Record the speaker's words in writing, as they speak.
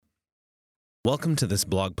Welcome to this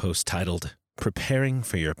blog post titled, Preparing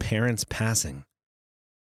for Your Parents' Passing.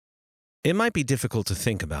 It might be difficult to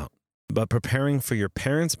think about, but preparing for your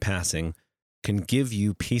parents' passing can give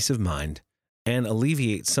you peace of mind and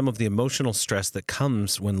alleviate some of the emotional stress that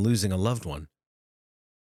comes when losing a loved one.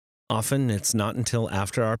 Often, it's not until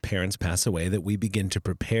after our parents pass away that we begin to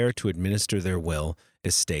prepare to administer their will,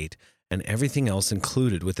 estate, and everything else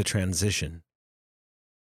included with the transition.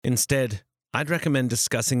 Instead, I'd recommend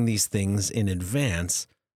discussing these things in advance,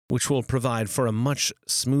 which will provide for a much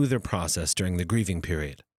smoother process during the grieving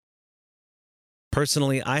period.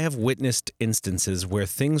 Personally, I have witnessed instances where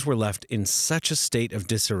things were left in such a state of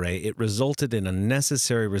disarray it resulted in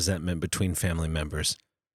unnecessary resentment between family members.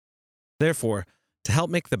 Therefore, to help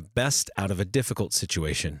make the best out of a difficult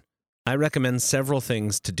situation, I recommend several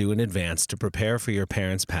things to do in advance to prepare for your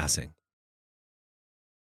parents' passing.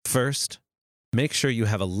 First, make sure you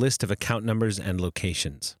have a list of account numbers and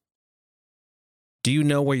locations. Do you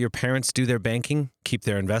know where your parents do their banking, keep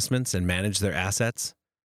their investments, and manage their assets?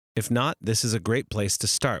 If not, this is a great place to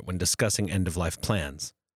start when discussing end-of-life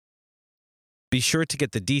plans. Be sure to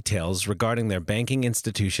get the details regarding their banking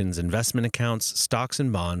institutions, investment accounts, stocks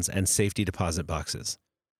and bonds, and safety deposit boxes.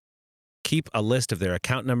 Keep a list of their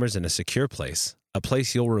account numbers in a secure place, a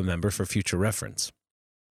place you'll remember for future reference.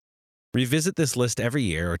 Revisit this list every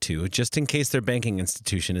year or two just in case their banking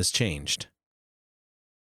institution has changed.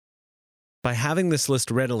 By having this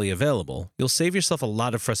list readily available, you'll save yourself a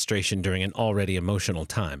lot of frustration during an already emotional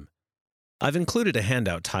time. I've included a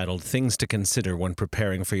handout titled Things to Consider When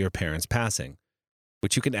Preparing for Your Parents' Passing,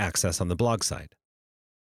 which you can access on the blog site.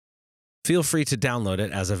 Feel free to download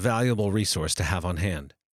it as a valuable resource to have on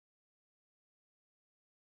hand.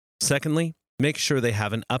 Secondly, make sure they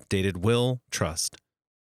have an updated will trust.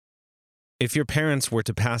 If your parents were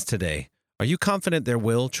to pass today, are you confident their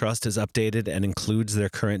will trust is updated and includes their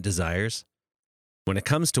current desires? When it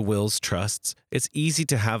comes to wills trusts, it's easy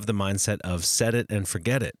to have the mindset of set it and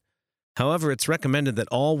forget it. However, it's recommended that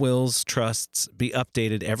all wills trusts be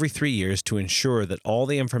updated every 3 years to ensure that all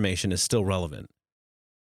the information is still relevant.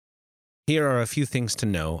 Here are a few things to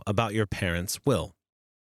know about your parents' will.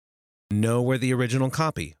 Know where the original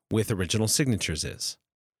copy with original signatures is.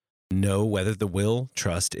 Know whether the will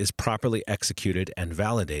trust is properly executed and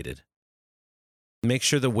validated. Make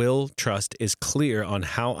sure the will trust is clear on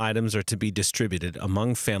how items are to be distributed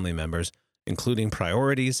among family members, including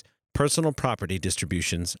priorities, personal property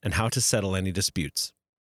distributions, and how to settle any disputes.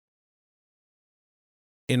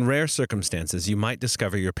 In rare circumstances, you might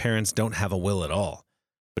discover your parents don't have a will at all,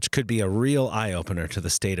 which could be a real eye-opener to the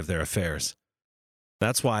state of their affairs.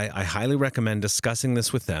 That's why I highly recommend discussing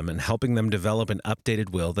this with them and helping them develop an updated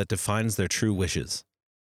will that defines their true wishes.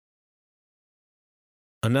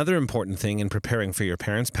 Another important thing in preparing for your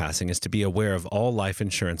parents' passing is to be aware of all life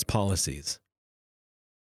insurance policies.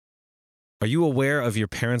 Are you aware of your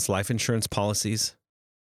parents' life insurance policies?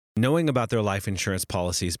 Knowing about their life insurance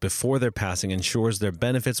policies before their passing ensures their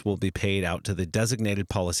benefits will be paid out to the designated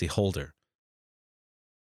policy holder.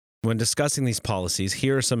 When discussing these policies,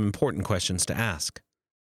 here are some important questions to ask.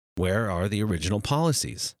 Where are the original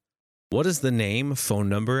policies? What is the name, phone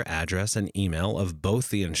number, address, and email of both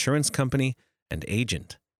the insurance company and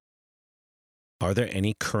agent? Are there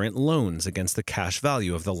any current loans against the cash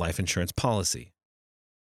value of the life insurance policy?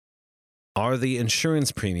 Are the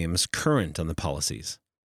insurance premiums current on the policies?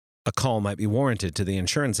 A call might be warranted to the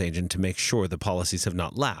insurance agent to make sure the policies have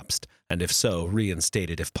not lapsed, and if so,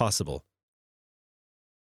 reinstated if possible.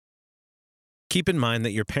 Keep in mind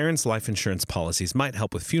that your parents' life insurance policies might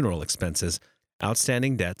help with funeral expenses,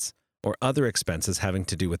 outstanding debts, or other expenses having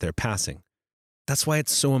to do with their passing. That's why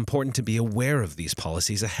it's so important to be aware of these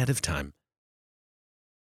policies ahead of time.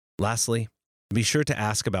 Lastly, be sure to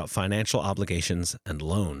ask about financial obligations and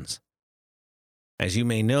loans. As you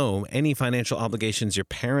may know, any financial obligations your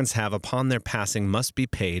parents have upon their passing must be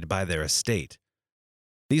paid by their estate.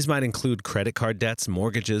 These might include credit card debts,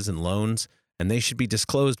 mortgages, and loans, and they should be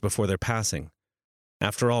disclosed before their passing.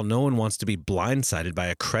 After all, no one wants to be blindsided by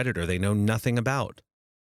a creditor they know nothing about.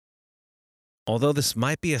 Although this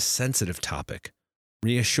might be a sensitive topic,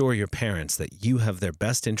 reassure your parents that you have their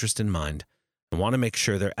best interest in mind and want to make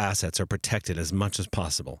sure their assets are protected as much as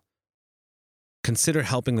possible. Consider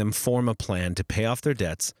helping them form a plan to pay off their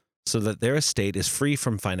debts so that their estate is free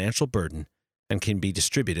from financial burden and can be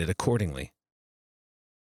distributed accordingly.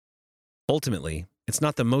 Ultimately, it's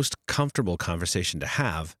not the most comfortable conversation to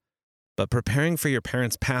have, but preparing for your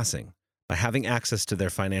parents' passing by having access to their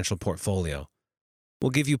financial portfolio will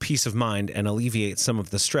give you peace of mind and alleviate some of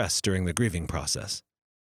the stress during the grieving process.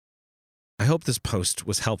 I hope this post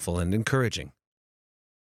was helpful and encouraging.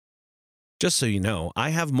 Just so you know, I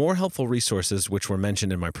have more helpful resources which were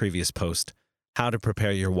mentioned in my previous post, How to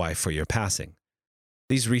Prepare Your Wife for Your Passing.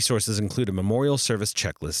 These resources include a memorial service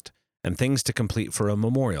checklist and things to complete for a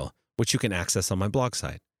memorial, which you can access on my blog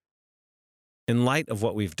site. In light of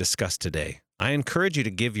what we've discussed today, I encourage you to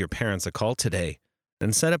give your parents a call today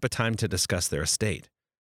and set up a time to discuss their estate.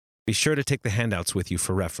 Be sure to take the handouts with you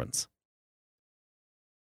for reference.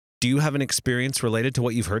 Do you have an experience related to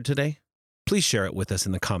what you've heard today? Please share it with us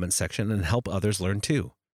in the comments section and help others learn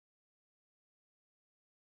too.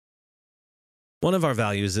 One of our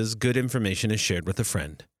values is good information is shared with a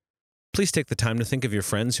friend. Please take the time to think of your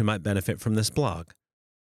friends who might benefit from this blog.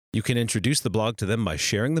 You can introduce the blog to them by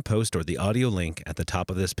sharing the post or the audio link at the top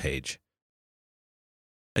of this page.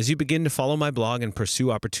 As you begin to follow my blog and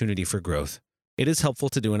pursue opportunity for growth, it is helpful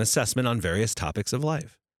to do an assessment on various topics of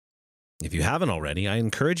life. If you haven't already, I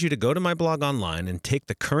encourage you to go to my blog online and take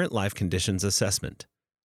the Current Life Conditions Assessment.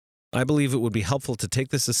 I believe it would be helpful to take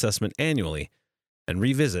this assessment annually and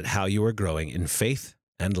revisit how you are growing in faith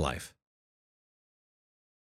and life.